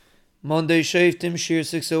Monday Shaftim Shir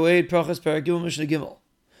 608 Brachos Perek Mishnah Gimel.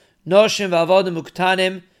 Noshim v'avodim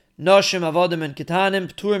uktanim, noshim avodim and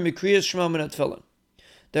ketanim p'turim mikriyas shema min tefillin.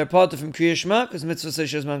 They're parted from kriyas shema because mitzvah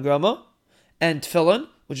says shezman grama, and tefillin,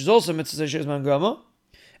 which is also mitzvah says shezman grama,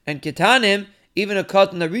 and ketanim, even a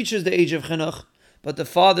katan that reaches the age of chinuch, but the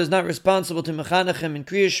father is not responsible to mechanech him in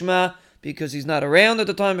kriyas shema because he's not around at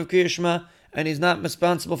the time of kriyas shema, and he's not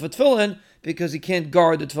responsible for tefillin because he can't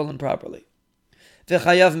guard the tefillin properly.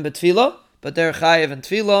 V'chayavim betfila, but they're chayav in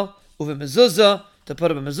tefila, uve mezuzah, to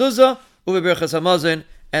put up a mezuzah, uve Brachos Hamazon,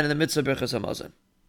 and in the mitzvah Brachos Hamazon.